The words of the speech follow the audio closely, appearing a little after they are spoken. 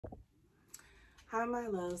Hi my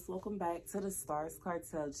loves, welcome back to the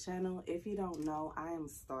Starscartel channel. If you don't know, I am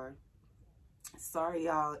Star. Sorry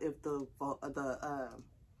y'all if the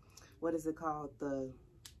what is it called, the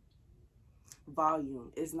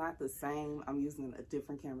volume is not the same. I'm using a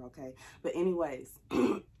different camera, okay? But anyways,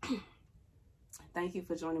 thank you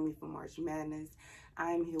for joining me for March Madness.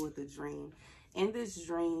 I am here with a dream. In this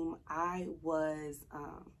dream, I was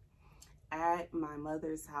at my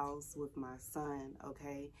mother's house with my son,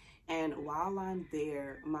 okay? And while I'm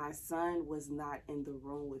there, my son was not in the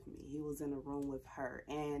room with me. He was in a room with her.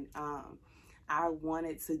 And I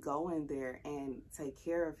wanted to go in there and take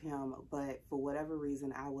care of him, but for whatever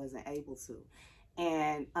reason, I wasn't able to.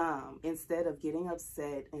 And instead of getting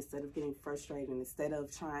upset, instead of getting frustrated, instead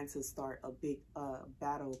of trying to start a big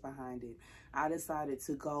battle behind it, I decided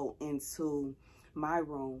to go into my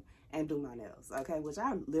room and do my nails, okay? Which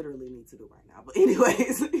I literally need to do right now. But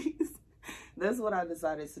anyways, that's what I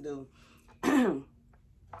decided to do.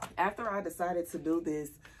 After I decided to do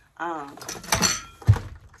this, oh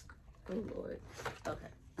Lord, okay,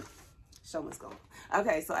 show must go.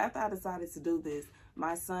 Okay, so after I decided to do this,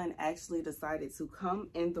 my son actually decided to come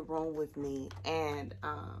in the room with me and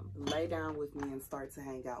lay down with me and start to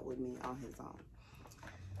hang out with me on his own.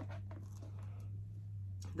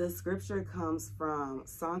 The scripture comes from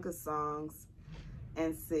Song of Songs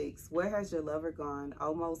and 6. Where has your lover gone,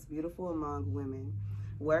 O most beautiful among women?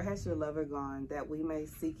 Where has your lover gone, that we may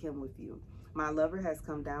seek him with you? My lover has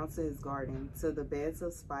come down to his garden, to the beds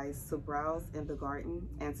of spice, to browse in the garden,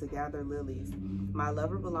 and to gather lilies. My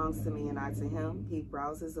lover belongs to me, and I to him. He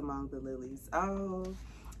browses among the lilies. Oh,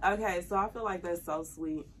 okay. So I feel like that's so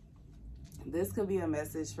sweet. This could be a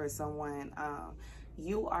message for someone.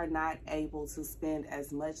 You are not able to spend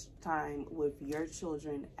as much time with your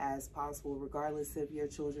children as possible, regardless if your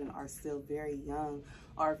children are still very young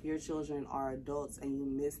or if your children are adults and you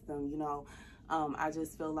miss them. You know, I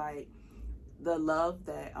just feel like the love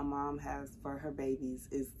that a mom has for her babies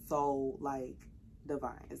is so like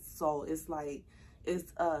divine. It's like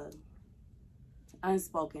it's a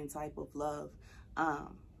unspoken type of love, a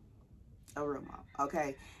real mom,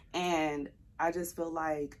 okay? And I just feel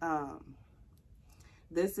like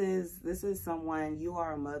this is someone, you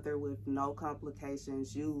are a mother with no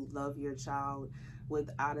complications. You love your child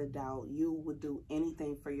without a doubt. You would do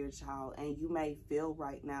anything for your child, and you may feel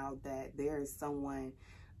right now that there is someone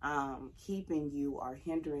keeping you or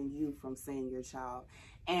hindering you from seeing your child.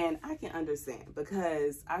 And I can understand,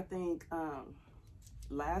 because I think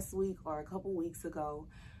last week or a couple weeks ago,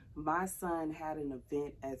 my son had an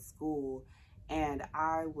event at school, and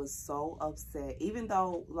I was so upset, even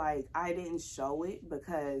though like I didn't show it,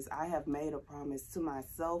 because I have made a promise to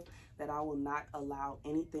myself that I will not allow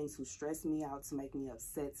anything to stress me out, to make me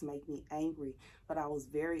upset, to make me angry. But I was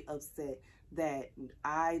very upset that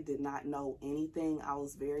I did not know anything. I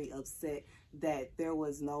was very upset that there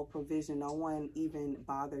was no provision. No one even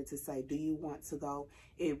bothered to say, do you want to go?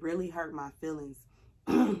 It really hurt my feelings.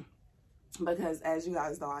 Because as you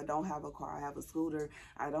guys know, I don't have a car. I have a scooter.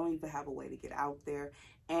 I don't even have a way to get out there.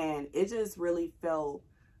 And it just really felt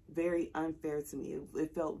very unfair to me.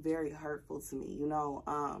 It felt very hurtful to me, you know.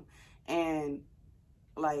 And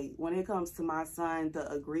like when it comes to my son, the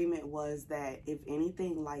agreement was that if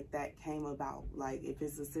anything like that came about, like if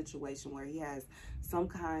it's a situation where he has some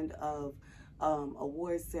kind of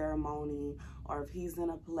award ceremony, or if he's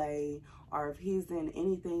in a play, or if he's in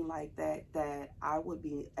anything like that, that I would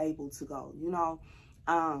be able to go, you know.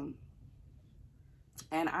 And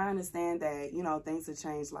I understand that, you know, things have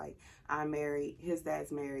changed. Like, I'm married, his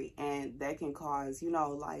dad's married, and that can cause, you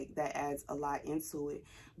know, like that adds a lot into it.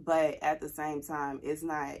 But at the same time, it's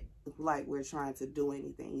not like we're trying to do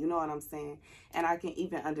anything, you know what I'm saying? And I can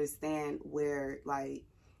even understand where like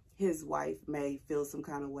his wife may feel some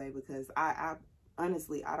kind of way, because I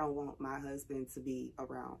honestly, I don't want my husband to be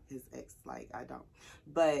around his ex. Like, I don't.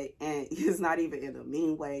 But, and it's not even in a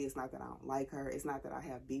mean way. It's not that I don't like her. It's not that I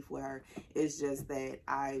have beef with her. It's just that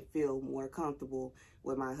I feel more comfortable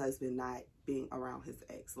with my husband not being around his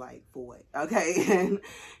ex. Like, for what? Okay? And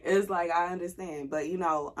it's like, I understand. But, you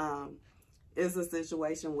know, it's a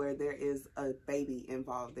situation where there is a baby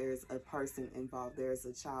involved. There's a person involved. There's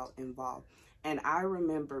a child involved. And I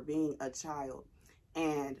remember being a child,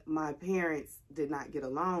 and my parents did not get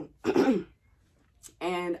along.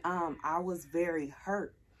 And I was very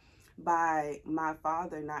hurt by my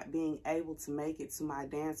father not being able to make it to my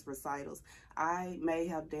dance recitals. I may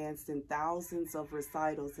have danced in thousands of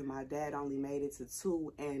recitals, and my dad only made it to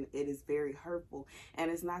 2, and it is very hurtful. And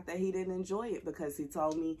it's not that he didn't enjoy it, because he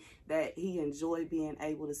told me that he enjoyed being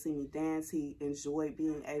able to see me dance. He enjoyed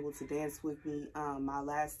being able to dance with me. My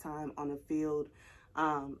last time on the field,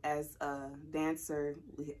 As a dancer,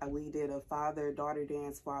 we did a father-daughter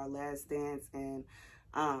dance for our last dance, and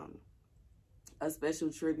a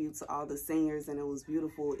special tribute to all the singers, and it was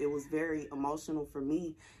beautiful. It was very emotional for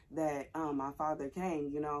me that my father came,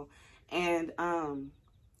 you know. And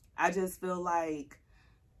I just feel like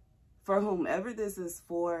for whomever this is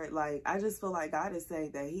for, like, I just feel like God is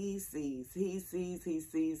saying that he sees,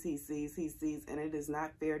 and it is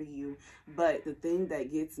not fair to you. But the thing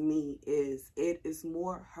that gets me is it is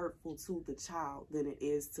more hurtful to the child than it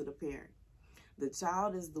is to the parent. The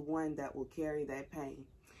child is the one that will carry that pain,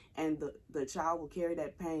 and the child will carry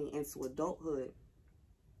that pain into adulthood.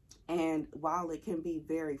 And while it can be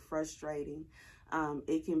very frustrating,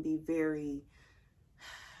 it can be very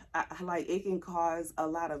like, it can cause a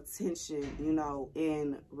lot of tension, you know,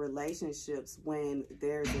 in relationships when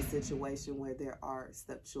there's a situation where there are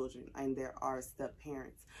stepchildren and there are step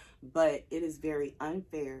parents. But it is very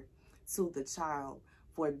unfair to the child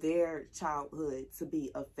for their childhood to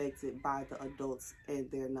be affected by the adults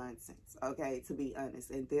and their nonsense, okay, to be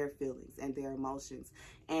honest, and their feelings and their emotions.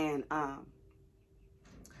 And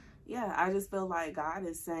yeah, I just feel like God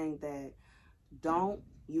is saying that don't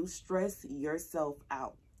you stress yourself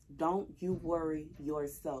out. Don't you worry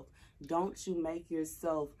yourself. Don't you make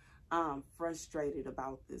yourself frustrated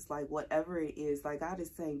about this. Like, whatever it is, like, God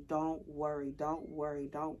is saying, don't worry, don't worry,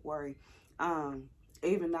 don't worry.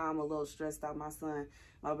 Even now I'm a little stressed out. My son,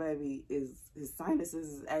 my baby, his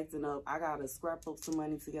sinuses is acting up. I gotta scrap up some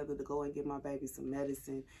money together to go and get my baby some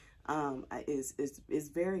medicine. It's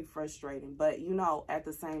very frustrating, but you know, at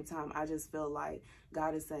the same time, I just feel like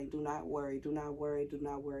God is saying, do not worry, do not worry, do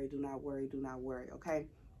not worry, do not worry, do not worry. Okay,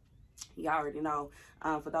 y'all already know.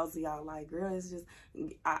 For those of y'all like, girl, it's just,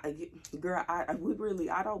 I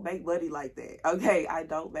don't make money like that. Okay, I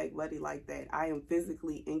don't make money like that. I am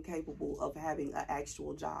physically incapable of having an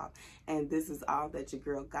actual job, and this is all that your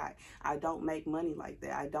girl got. I don't make money like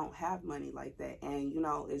that. I don't have money like that, and you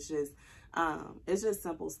know, it's just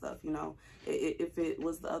simple stuff, you know. If it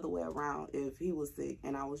was the other way around, if he was sick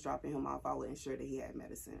and I was dropping him off, I would ensure that he had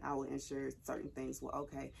medicine. I would ensure certain things were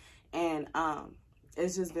okay. And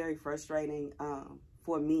it's just very frustrating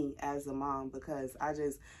for me as a mom, because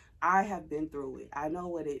I have been through it. I know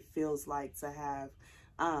what it feels like to have,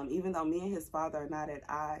 even though me and his father are not at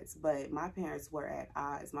odds, but my parents were at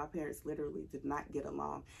odds. My parents literally did not get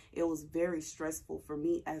along. It was very stressful for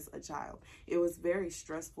me as a child. It was very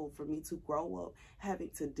stressful for me to grow up having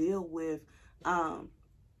to deal with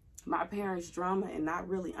my parents' drama and not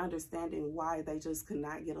really understanding why they just could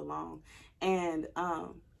not get along. And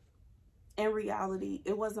in reality,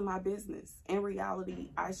 it wasn't my business. In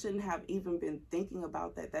reality, I shouldn't have even been thinking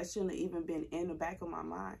about that. That shouldn't have even been in the back of my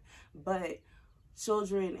mind. But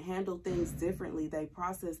children handle things differently. They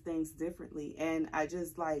process things differently. And I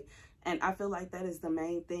feel like that is the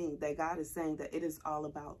main thing that God is saying, that it is all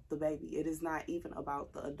about the baby. It is not even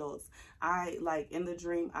about the adults. In the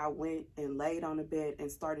dream, I went and laid on the bed and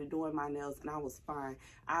started doing my nails, and I was fine.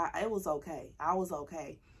 It was okay. I was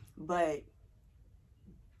okay. But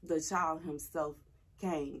the child himself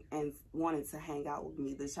came and wanted to hang out with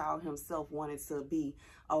me. The child himself wanted to be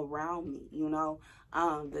around me, you know.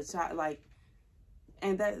 The child, like,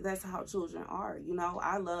 and that's how children are, you know.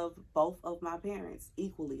 I love both of my parents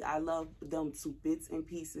equally. I love them to bits and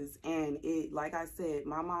pieces. And it, like I said,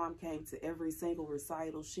 my mom came to every single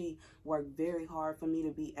recital. She worked very hard for me to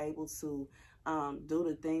be able to do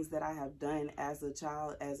the things that I have done as a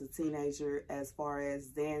child, as a teenager, as far as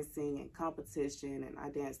dancing and competition. And I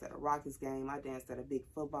danced at a Rockets game. I danced at a big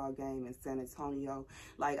football game in San Antonio.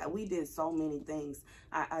 Like, we did so many things.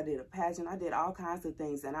 I did a pageant. I did all kinds of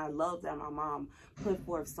things. And I love that my mom put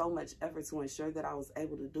forth so much effort to ensure that I was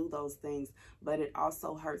able to do those things. But it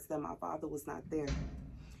also hurts that my father was not there.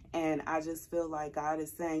 And I just feel like God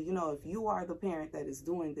is saying, you know, if you are the parent that is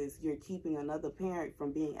doing this, you're keeping another parent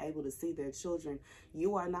from being able to see their children.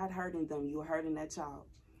 You are not hurting them. You're hurting that child.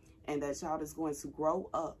 And that child is going to grow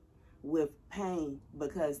up with pain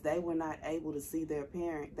because they were not able to see their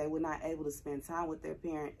parent. They were not able to spend time with their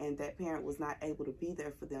parent, and that parent was not able to be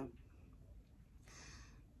there for them.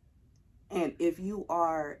 And if you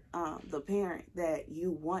are the parent that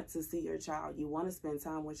you want to see your child, you want to spend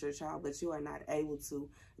time with your child, but you are not able to,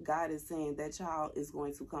 God is saying that child is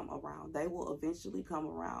going to come around. They will eventually come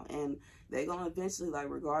around, and they're going to eventually, like,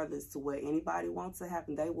 regardless to what anybody wants to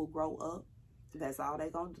happen, they will grow up. That's all they're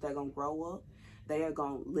going to do. They're going to grow up. They are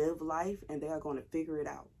going to live life, and they are going to figure it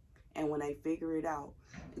out. And when they figure it out,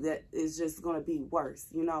 that it's just going to be worse.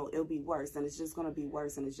 You know, it'll be worse, and it's just going to be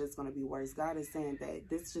worse, and it's just going to be worse. God is saying that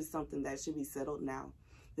this is just something that should be settled now.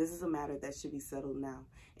 This is a matter that should be settled now.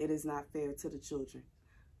 It is not fair to the children.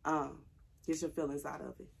 get your feelings out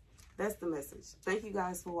of it. That's the message. Thank you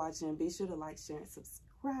guys for watching. Be sure to like, share, and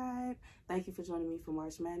subscribe. Thank you for joining me for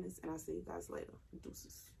March Madness, and I'll see you guys later.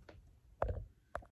 Deuces.